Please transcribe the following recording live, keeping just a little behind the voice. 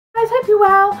Guys, hope you're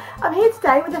well. I'm here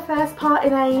today with the first part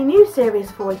in a new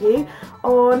series for you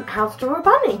on how to draw a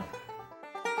bunny.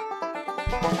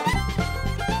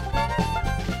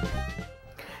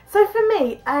 So for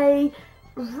me, a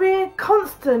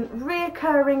constant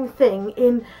reoccurring thing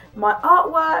in my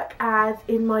artwork and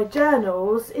in my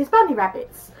journals is bunny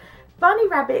rabbits. Bunny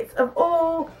rabbits of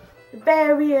all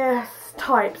various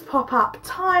types pop up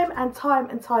time and time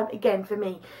again for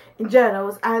me in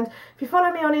journals, and if you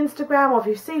follow me on Instagram or if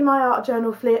you've seen my art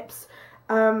journal flips,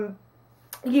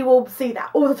 you will see that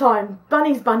all the time.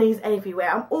 Bunnies everywhere.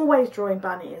 I'm always drawing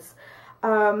bunnies,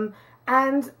 and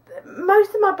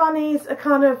most of my bunnies are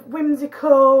kind of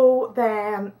whimsical.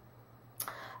 They're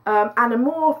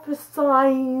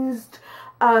anamorphosized,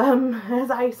 is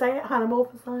that how you say it?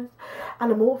 Anamorphic.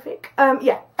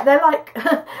 Yeah, they're like,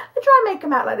 I try and make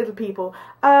them out like little people.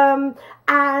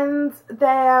 And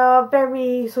they're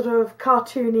very sort of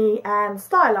cartoony and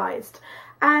stylized.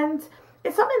 And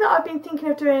it's something that I've been thinking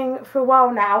of doing for a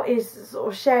while now, is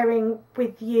sort of sharing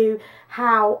with you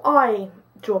how I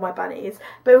draw my bunnies.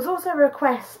 But it was also a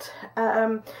request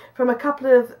from a couple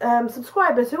of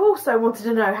subscribers who also wanted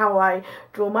to know how I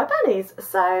draw my bunnies.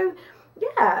 So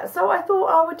yeah, so I thought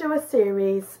I would do a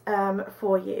series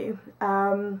for you,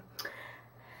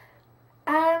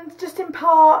 and just in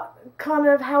part kind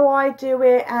of how I do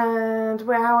it and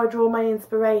how I draw my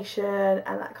inspiration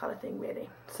and that kind of thing, really.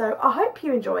 So I hope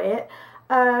you enjoy it.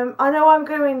 I know I'm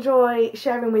going to enjoy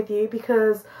sharing with you,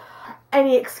 because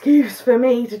any excuse for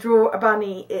me to draw a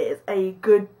bunny is a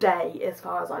good day as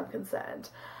far as I'm concerned.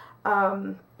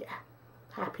 Yeah.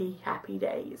 Happy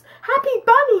days. Happy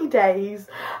bunny days.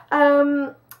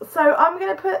 So I'm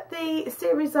going to put the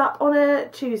series up on a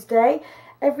Tuesday,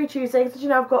 every Tuesday, because you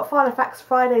know I've got File Facts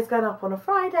Fridays going up on a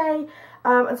Friday,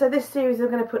 and so this series I'm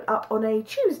going to put up on a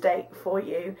Tuesday for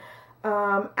you,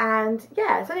 and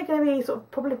yeah, it's only going to be sort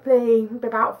of probably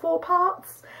about 4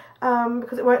 parts,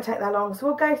 because it won't take that long. So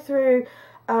we'll go through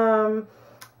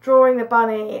drawing the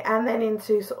bunny and then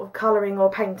into sort of colouring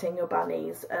or painting your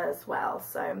bunnies as well.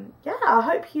 So yeah, I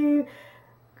hope you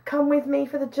come with me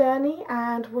for the journey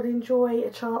and will enjoy a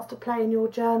chance to play in your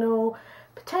journal,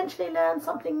 potentially learn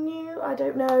something new, I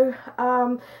don't know,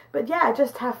 but yeah,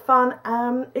 just have fun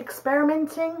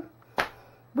experimenting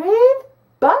with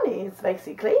bunnies,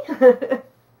 basically. So for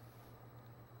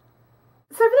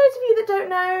those of you that don't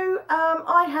know,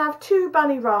 I have 2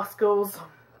 bunny rascals.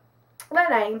 Their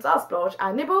names are Splodge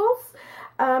and Nibbles.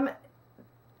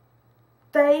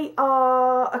 They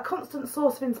are a constant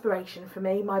source of inspiration for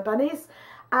me, my bunnies,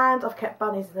 and I've kept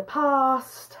bunnies in the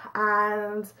past,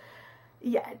 and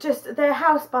yeah, just they're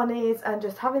house bunnies, and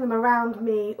just having them around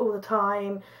me all the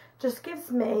time just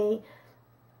gives me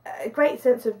a great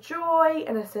sense of joy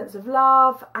and a sense of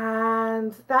love,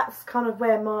 and that's kind of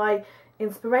where my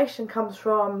inspiration comes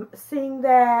from, seeing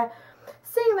their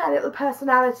little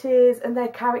personalities and their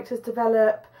characters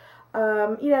develop.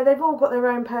 You know, they've all got their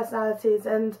own personalities,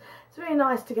 and it's really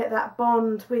nice to get that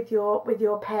bond with your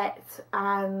pet,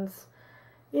 and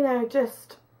you know,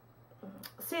 just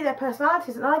see their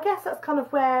personalities. And I guess that's kind of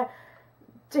where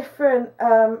different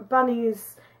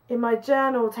bunnies in my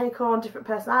journal take on different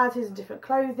personalities and different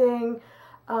clothing,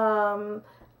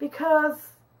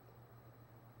 because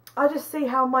I just see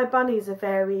how my bunnies are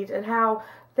varied and how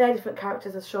their different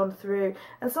characters are shone through,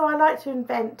 and so I like to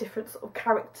invent different sort of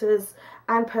characters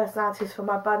and personalities for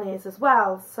my bunnies as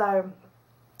well. So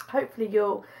hopefully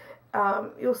you'll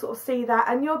sort of see that,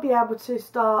 and you'll be able to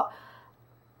start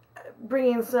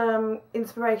bringing some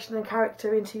inspiration and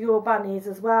character into your bunnies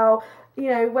as well.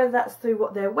 You know, whether that's through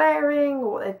what they're wearing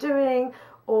or what they're doing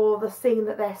or the scene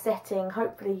that they're setting.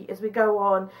 Hopefully as we go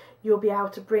on, you'll be able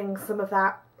to bring some of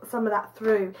that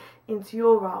through into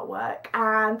your artwork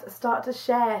and start to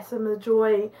share some of the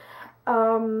joy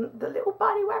the little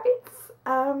bunny rabbits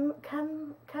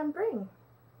can bring.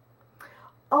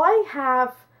 I'm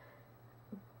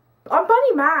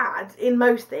bunny mad in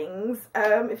most things.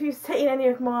 If you've seen any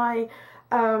of my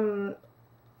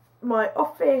my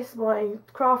office, my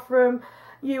craft room,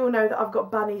 you will know that I've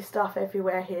got bunny stuff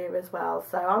everywhere here as well.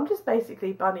 So I'm just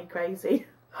basically bunny crazy.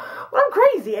 Well, I'm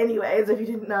crazy anyway, as if you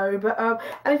didn't know, but and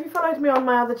if you followed me on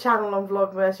my other channel on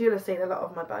Vlogmas, you'll have seen a lot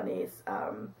of my bunnies.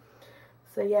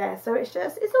 So yeah, so it's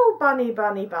all bunny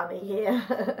here.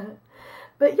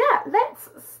 But yeah, let's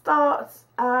start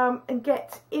and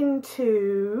get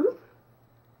into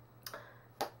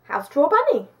how to draw a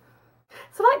bunny.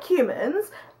 So like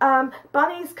humans,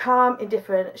 bunnies come in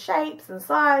different shapes and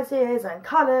sizes and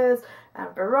colours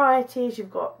and varieties.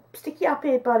 You've got sticky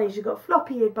up-eared bunnies, you've got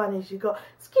floppy-eared bunnies, you've got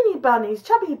skinny bunnies,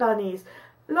 chubby bunnies,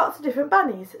 lots of different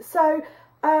bunnies. So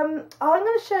I'm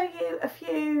going to show you a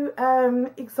few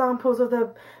examples of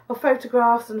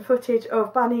photographs and footage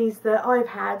of bunnies that I've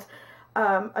had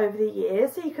over the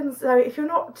years. So if you're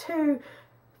not too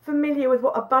familiar with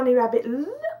what a bunny rabbit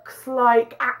looks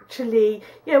like, actually,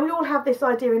 we all have this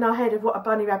idea in our head of what a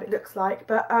bunny rabbit looks like,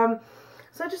 but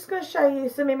so I'm just going to show you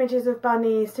some images of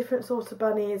bunnies, different sorts of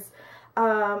bunnies,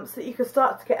 so that you can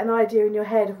start to get an idea in your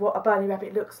head of what a bunny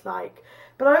rabbit looks like.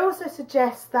 But I also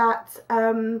suggest that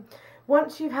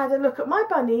once you've had a look at my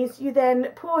bunnies, you then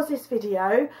pause this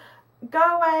video, go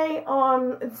away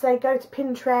on and go to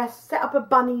Pinterest, set up a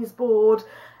bunnies board,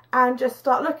 and just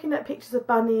start looking at pictures of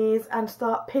bunnies and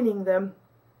start pinning them,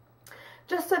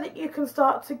 just so that you can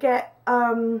start to get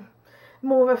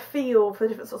more of a feel for the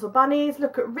different sorts of bunnies.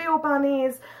 Look at real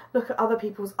bunnies, look at other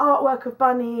people's artwork of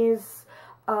bunnies,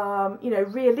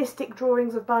 realistic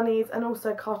drawings of bunnies, and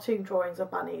also cartoon drawings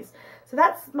of bunnies. So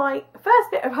that's my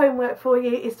first bit of homework for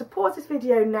you, is to pause this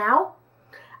video now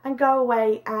and go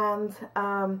away and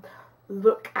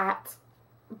look at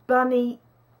bunny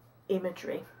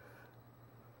imagery.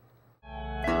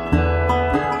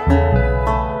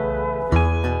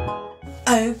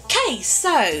 Okay,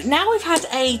 so now we've had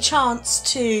a chance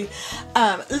to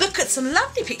look at some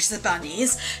lovely pictures of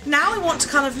bunnies. Now we want to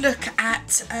kind of look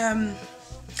at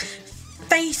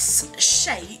face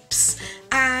shapes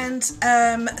and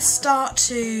start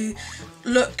to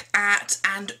look at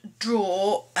and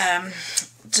draw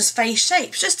just face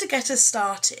shapes, just to get us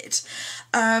started.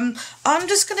 I'm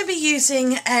just going to be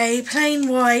using a plain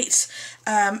white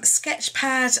sketch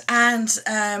pad and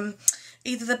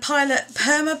either the Pilot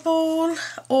Permaball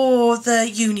or the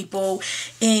Uniball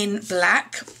in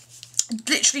black,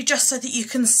 literally just so that you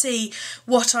can see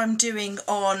what I'm doing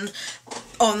on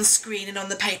screen and on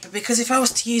the paper, because if I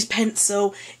was to use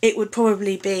pencil it would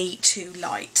probably be too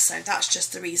light. So that's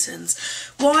just the reasons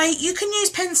why. You can use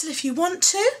pencil if you want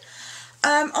to.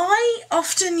 I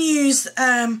often use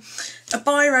a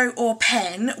biro or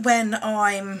pen when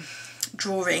I'm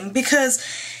drawing, because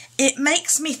it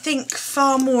makes me think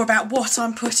far more about what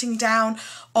I'm putting down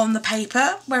on the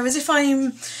paper, whereas if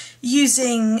I'm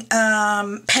using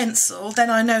pencil, then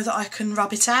I know that I can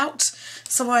rub it out.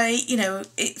 So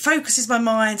it focuses my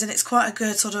mind, and it's quite a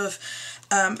good sort of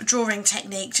drawing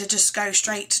technique to just go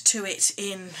straight to it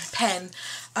in pen.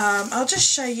 I'll just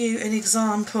show you an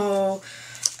example,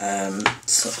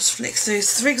 sort of flick through.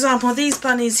 So for example, these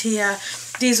bunnies here,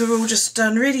 these are all just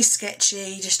done really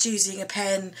sketchy, just using a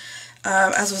pen,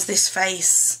 as was this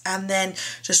face, and then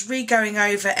just re-going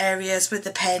over areas with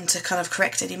the pen to kind of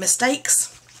correct any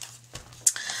mistakes.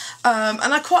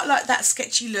 And I quite like that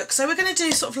sketchy look. So we're going to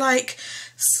do sort of like,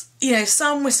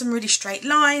 some with some really straight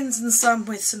lines and some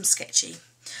with some sketchy.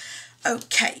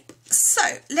 Okay, so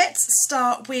let's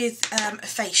start with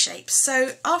face shapes.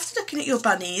 So after looking at your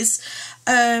bunnies,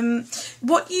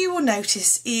 what you will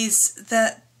notice is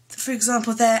that, for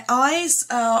example, their eyes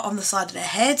are on the side of their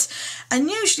head, and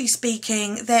usually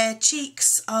speaking their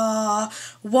cheeks are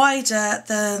wider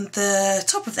than the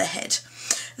top of their head.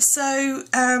 So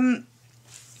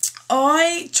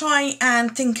I try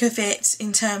and think of it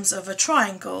in terms of a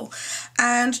triangle,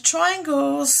 and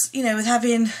triangles, with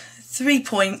having 3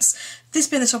 points, this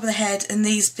being the top of the head and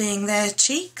these being their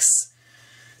cheeks.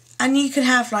 And you can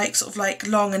have sort of like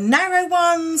long and narrow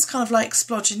ones, kind of like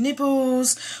splodge and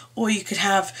nibbles, or you could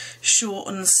have short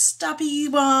and stubby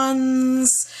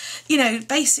ones.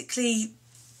 Basically,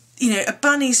 a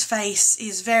bunny's face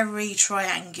is very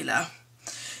triangular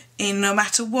in no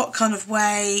matter what kind of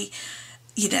way,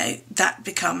 that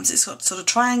becomes. It's got sort of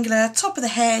triangular, top of the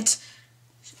head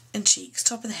and cheeks,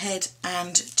 top of the head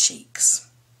and cheeks.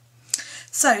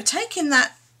 So taking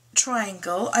that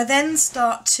triangle, I then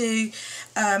start to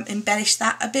embellish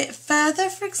that a bit further,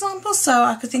 for example. So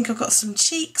I could think I've got some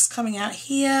cheeks coming out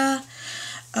here,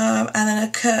 and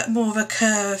then more of a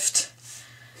curved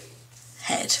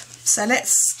head. So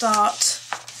let's start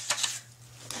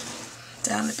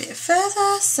down a bit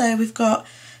further. So we've got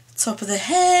top of the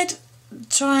head,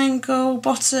 triangle,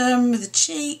 bottom with the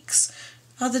cheeks,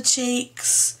 other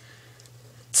cheeks,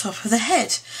 top of the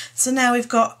head. So now we've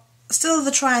got still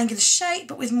the triangular shape,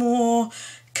 but with more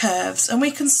curves, and we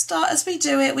can start, as we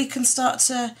do it, we can start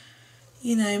to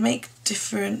make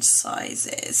different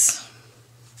sizes.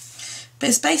 But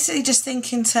it's basically just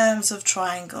think in terms of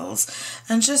triangles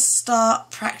and just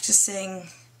start practicing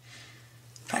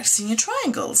your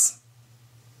triangles.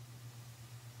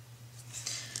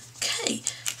 Okay,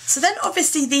 so then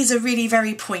obviously these are really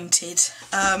very pointed,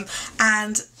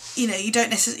 and you don't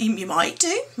necessarily, you might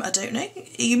do, I don't know,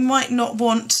 you might not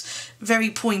want very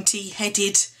pointy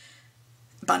headed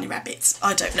bunny rabbits.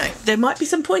 I don't know. There might be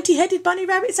some pointy-headed bunny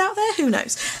rabbits out there. Who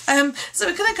knows? So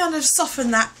we're going to kind of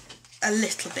soften that a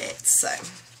little bit. So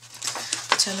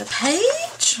turn the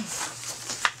page.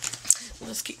 We'll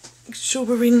just keep sure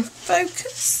we're in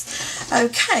focus.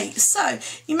 Okay, so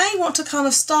you may want to kind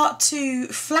of start to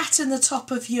flatten the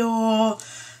top of your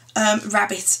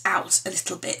rabbit out a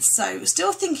little bit. So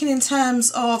still thinking in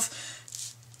terms of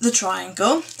the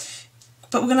triangle,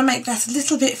 but we're going to make that a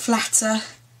little bit flatter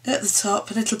at the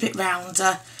top, a little bit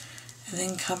rounder, and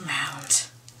then come round.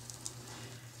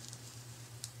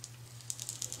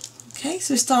 Okay,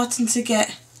 so we're starting to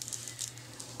get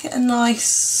a nice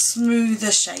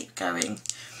smoother shape going.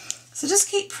 So just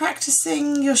keep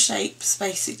practicing your shapes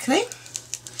basically.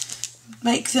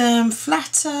 Make them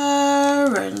flatter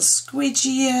and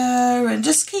squidgier, and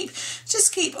just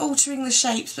keep altering the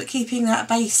shapes, but keeping that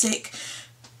basic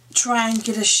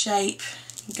triangular shape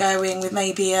going with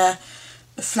maybe a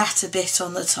flatter bit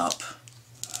on the top.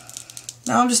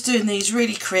 Now I'm just doing these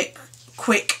really quick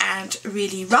and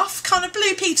really rough, kind of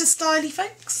Blue Peter styly,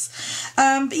 folks.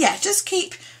 But yeah, just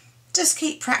keep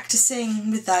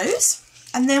practicing with those,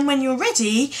 and then when you're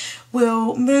ready,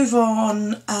 we'll move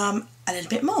on a little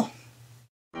bit more.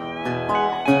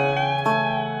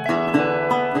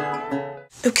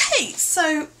 Okay,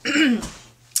 so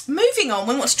moving on,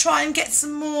 we want to try and get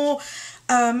some more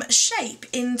shape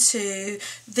into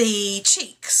the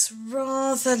cheeks,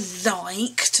 rather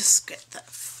like, just get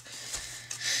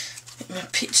my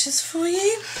pictures for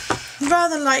you,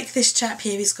 rather like this chap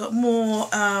here. He's got more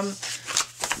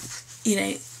you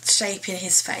know, shape in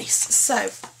his face. So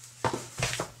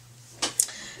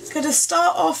I'm going to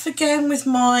start off again with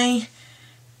my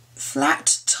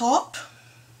flat top,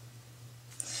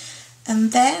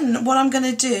 and then what I'm going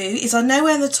to do is, I know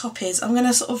where the top is, I'm going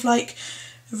to sort of like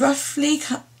roughly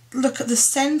look at the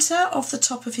centre of the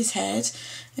top of his head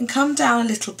and come down a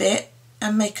little bit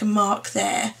and make a mark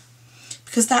there,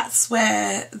 because that's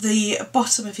where the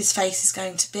bottom of his face is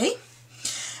going to be.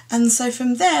 And so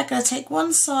from there I'm going to take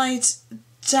one side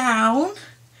down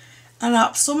and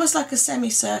up, so almost like a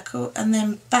semicircle, and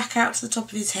then back out to the top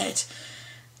of his head,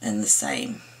 and the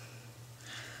same.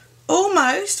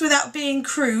 Almost, without being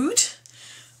crude,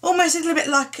 almost a little bit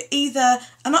like either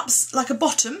like a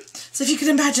bottom. So if you could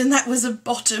imagine that was a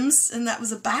bottoms and that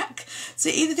was a back. So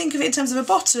either think of it in terms of a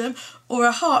bottom or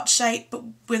a heart shape, but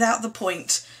without the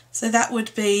point. So that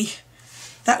would be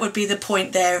the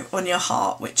point there on your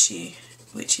heart, which you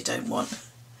don't want.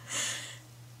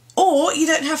 Or you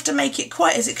don't have to make it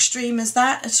quite as extreme as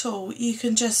that at all. You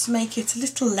can just make it a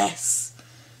little less.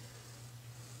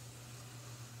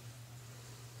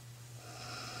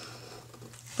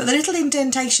 But the little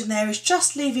indentation there is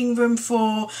just leaving room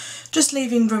for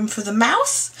the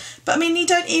mouth. But I mean, you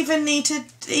don't even need to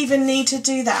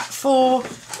do that. For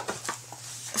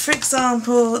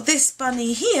example, this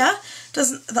bunny here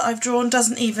that I've drawn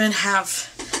doesn't even have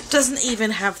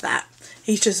that.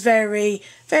 He's just very,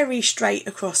 very straight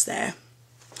across there.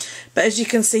 But as you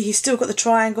can see, he's still got the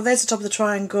triangle. There's the top of the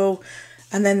triangle,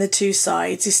 and then the two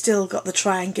sides. He's still got the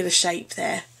triangular shape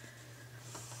there.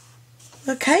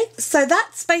 Okay, so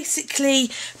that's basically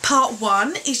part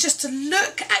one, is just to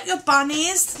look at your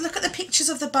bunnies, look at the pictures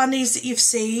of the bunnies that you've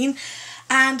seen,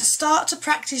 and start to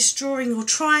practice drawing your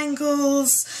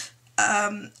triangles.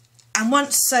 And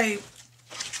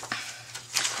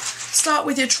start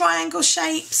with your triangle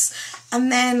shapes,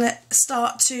 and then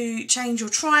start to change your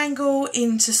triangle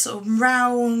into sort of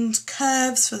round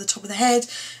curves for the top of the head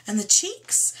and the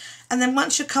cheeks. And then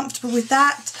once you're comfortable with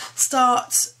that,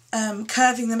 start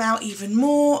curving them out even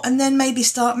more, and then maybe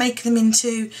start making them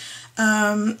into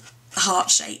heart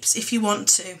shapes if you want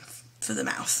to for the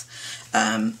mouth.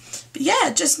 But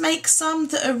yeah, just make some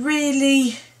that are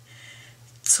really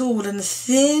tall and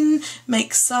thin,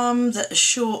 make some that are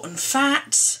short and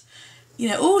fat, you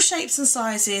know, all shapes and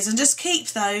sizes, and just keep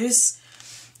those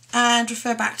and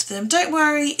refer back to them. Don't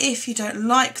worry if you don't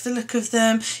like the look of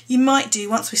them. You might do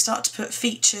once we start to put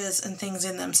features and things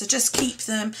in them. So just keep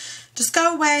them. Just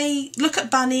go away, look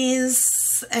at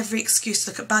bunnies, every excuse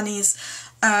to look at bunnies,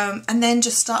 and then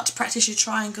just start to practice your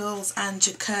triangles and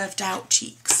your curved out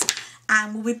cheeks.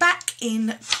 And we'll be back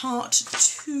in part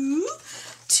 2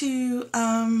 to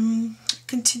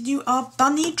continue our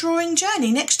bunny drawing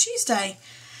journey next Tuesday.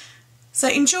 So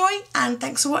enjoy, and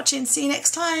thanks for watching. See you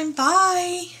next time.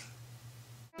 Bye.